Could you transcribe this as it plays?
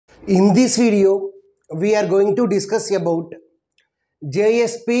In this video, we are going to discuss about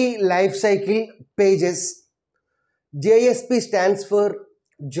JSP lifecycle pages. JSP stands for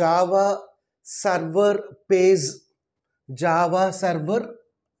Java Server Page. Java Server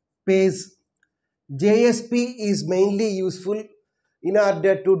Page. JSP is mainly useful in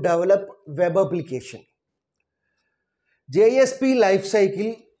order to develop web application. JSP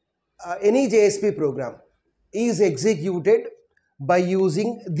lifecycle, any JSP program is executed by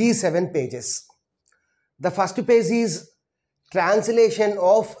using these 7 pages. The first page is translation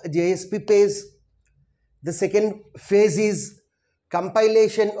of JSP page. The second phase is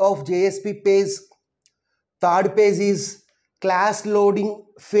compilation of JSP page. Third page is class loading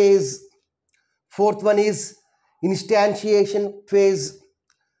phase. Fourth one is instantiation phase.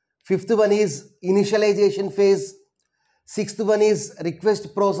 Fifth one is initialization phase. Sixth one is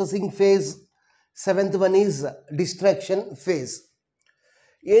request processing phase. Seventh one is destruction phase.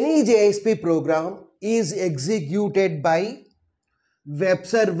 Any JSP program is executed by web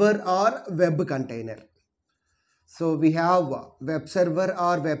server or web container. So we have web server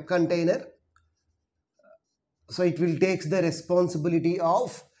or web container. So it will take the responsibility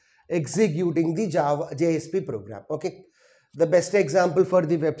of executing the Java JSP program. Okay. The best example for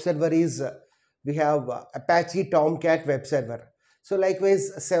the web server is we have Apache Tomcat web server. So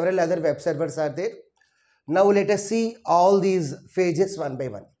likewise several other web servers are there. Now let us see all these phases one by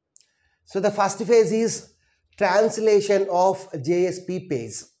one. So the first phase is translation of JSP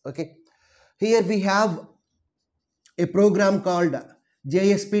page. Okay. Here we have a program called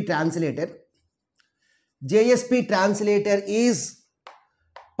JSP translator. JSP translator is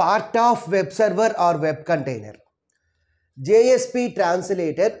part of web server or web container. JSP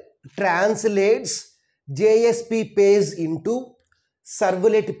translator translates JSP page into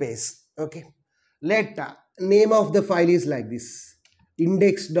servlet page. Okay. Let name of the file is like this,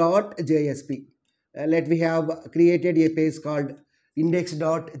 index.jsp. Let we have created a page called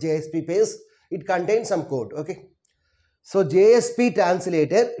index.jsp page. It contains some code. Okay. So JSP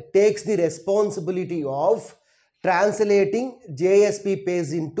translator takes the responsibility of translating JSP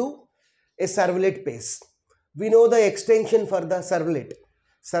page into a servlet page. We know the extension for the servlet.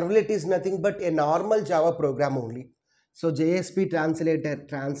 Servlet is nothing but a normal Java program only. So JSP translator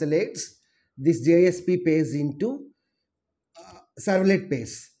translates this JSP page into servlet page.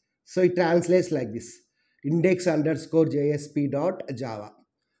 So it translates like this, index_jsp.java.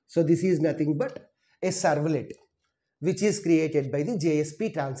 So this is nothing but a servlet which is created by the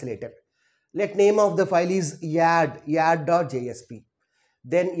JSP translator. Let name of the file is yard.jsp.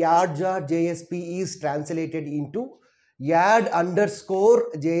 Then yard.jsp is translated into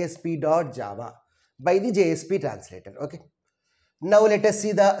yard_jsp.java by the JSP translator. Okay. Now let us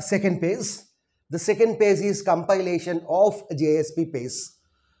see the second page. The second page is compilation of JSP page.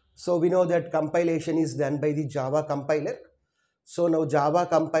 So we know that compilation is done by the Java compiler. So now Java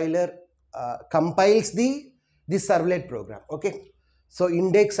compiler compiles the servlet program. Okay. So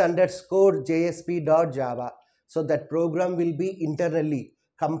index_jsp.java. So that program will be internally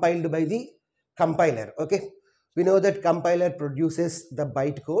compiled by the compiler. Okay. We know that compiler produces the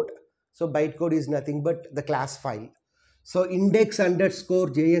bytecode. So bytecode is nothing but the class file. So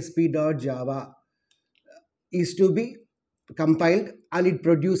index_jsp.java is to be compiled and it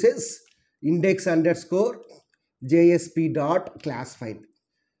produces index_jsp.class file.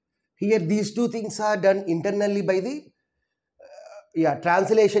 Here these two things are done internally by the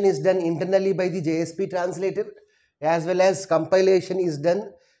translation is done internally by the JSP translator, as well as compilation is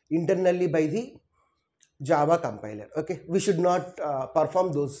done internally by the Java compiler. Okay, we should not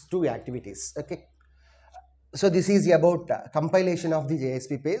perform those two activities. Okay, so this is about compilation of the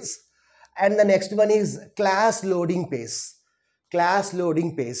JSP page. And the next one is class loading page. Class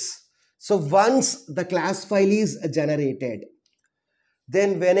loading page. So once the class file is generated,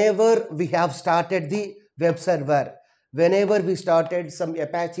 then whenever we have started the web server, whenever we started some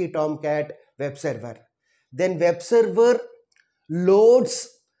Apache Tomcat web server, then web server loads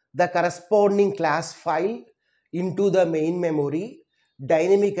the corresponding class file into the main memory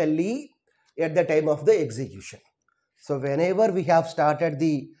dynamically at the time of the execution. So whenever we have started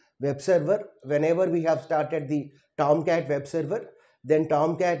the web server, whenever we have started the Tomcat web server, then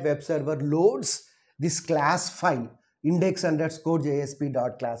Tomcat web server loads this class file,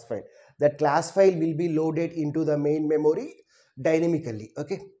 index_jsp.class file. That class file will be loaded into the main memory dynamically.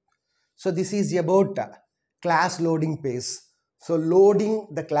 Okay. So this is about class loading page. So loading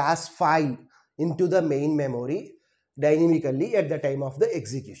the class file into the main memory dynamically at the time of the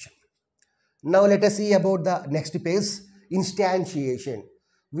execution. Now let us see about the next page, instantiation.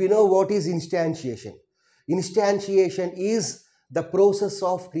 We know what is instantiation. Instantiation is the process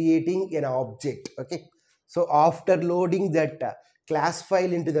of creating an object. Okay, so after loading that class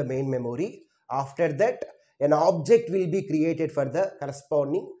file into the main memory, after that an object will be created for the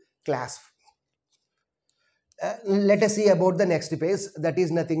corresponding class. Let us see about the next phase, that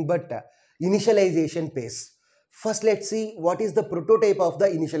is nothing but initialization phase. First, let's see what is the prototype of the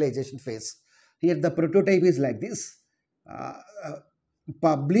initialization phase. Here the prototype is like this: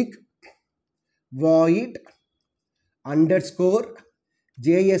 public void underscore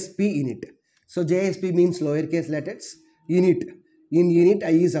JSP init. So JSP means lowercase letters, init, in unit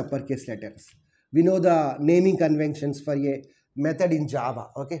I is uppercase letters. We know the naming conventions for a method in Java.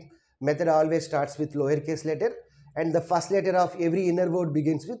 Okay, method always starts with lowercase letter and the first letter of every inner word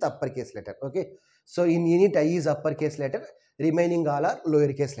begins with uppercase letter. Okay, so in unit I is uppercase letter, remaining all are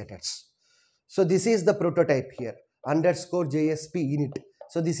lowercase letters. So this is the prototype here, underscore JSP init.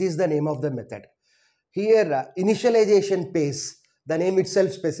 So this is the name of the method. Here initialization phase, the name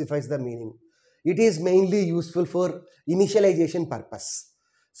itself specifies the meaning. It is mainly useful for initialization purpose.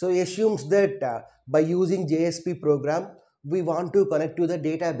 So it assumes that by using JSP program, we want to connect to the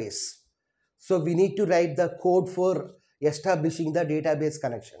database. So we need to write the code for establishing the database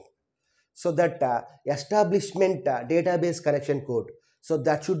connection. So that establishment database connection code, so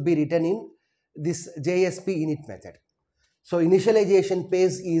that should be written in this JSP init method. So initialization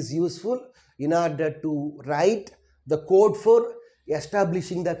phase is useful in order to write the code for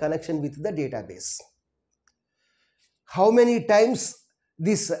establishing the connection with the database. How many times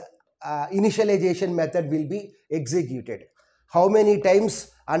this initialization method will be executed? How many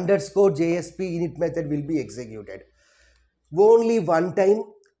times underscore JSP init method will be executed? Only one time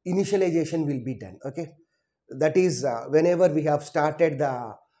initialization will be done. Okay, that is whenever we have started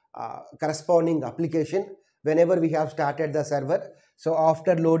the corresponding application, whenever we have started the server. So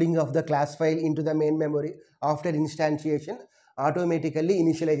after loading of the class file into the main memory, after instantiation, automatically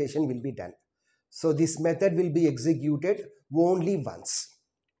initialization will be done. So this method will be executed only once.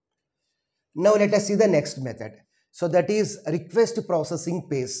 Now let us see the next method. So that is request processing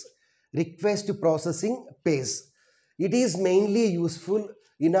phase. Request processing phase. It is mainly useful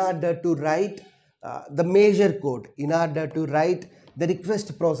in order to write the measure code, in order to write the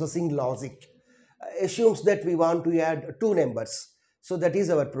request processing logic. Assumes that we want to add two numbers. So that is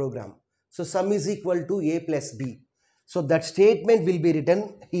our program. So sum is equal to a plus b. So that statement will be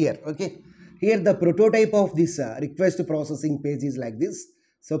written here. Okay. Here the prototype of this request processing page is like this.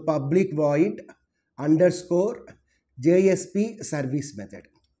 So public void underscore JSP service method.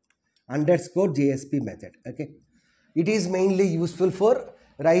 Underscore JSP method. Okay. It is mainly useful for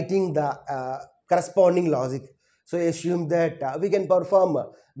writing the corresponding logic. So assume that we can perform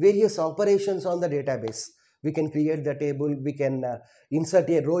various operations on the database. We can create the table, we can insert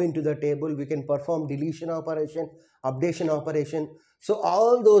a row into the table, we can perform deletion operation, updation operation. So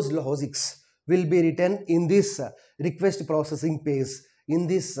all those logics will be written in this request processing phase. In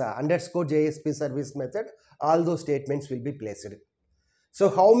this underscore JSP service method, all those statements will be placed. So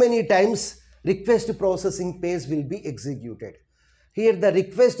how many times request processing phase will be executed? Here the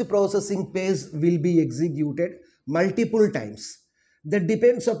request processing phase will be executed multiple times. That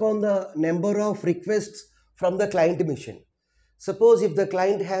depends upon the number of requests from the client machine. Suppose if the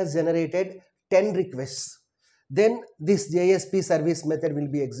client has generated 10 requests, then this JSP service method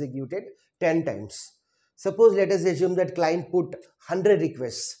will be executed 10 times. Suppose let us assume that client put 100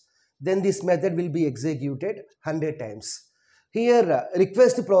 requests, then this method will be executed 100 times. Here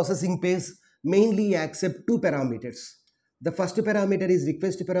request processing phase mainly accept two parameters. The first parameter is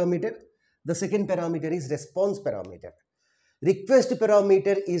request parameter, the second parameter is response parameter. Request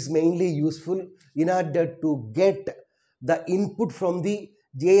parameter is mainly useful in order to get the input from the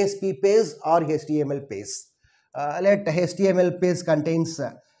JSP page or HTML page. Let HTML page contains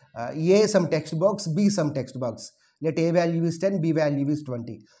A some text box, B some text box. Let A value is 10, B value is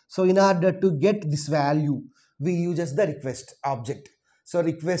 20. So in order to get this value, we use just the request object. So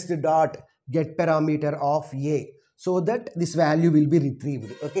request dot get parameter of A, so that this value will be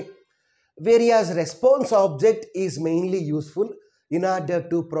retrieved. Okay. Whereas response object is mainly useful in order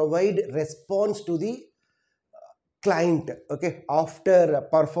to provide response to the client. Okay, after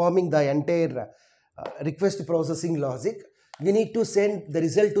performing the entire request processing logic, we need to send the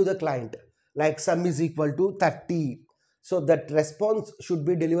result to the client, like sum is equal to 30. So that response should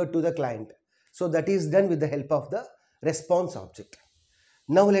be delivered to the client. So that is done with the help of the response object.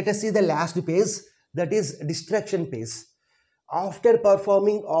 Now let us see the last phase, that is destruction phase. After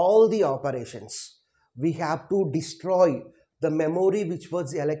performing all the operations, we have to destroy the memory which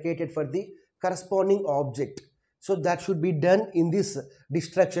was allocated for the corresponding object. So that should be done in this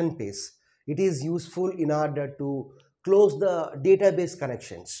destruction phase. It is useful in order to close the database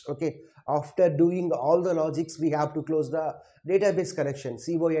connections. Okay, after doing all the logics, we have to close the database connection,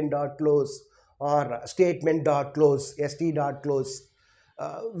 con.close or statement.close, st.close.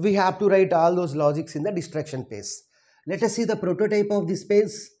 We have to write all those logics in the destruction phase. Let us see the prototype of this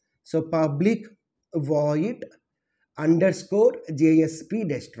phase. So public void underscore JSP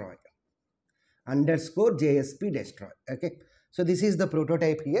destroy, underscore JSP destroy. Okay, so this is the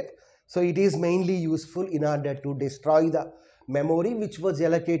prototype here. So it is mainly useful in order to destroy the memory which was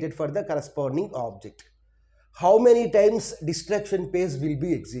allocated for the corresponding object. How many times destruction phase will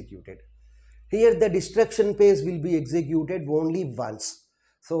be executed? Here the destruction phase will be executed only once.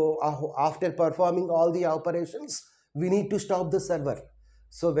 So after performing all the operations, we need to stop the server.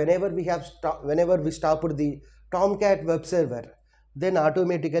 So whenever we stopped the Tomcat web server, then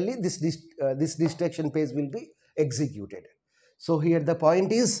automatically this destruction phase will be executed. So here the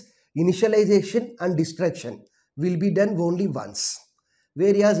point is initialization and destruction will be done only once,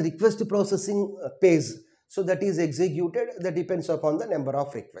 whereas request processing phase, so that is executed, that depends upon the number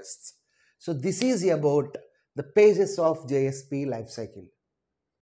of requests. So this is about the phases of JSP lifecycle.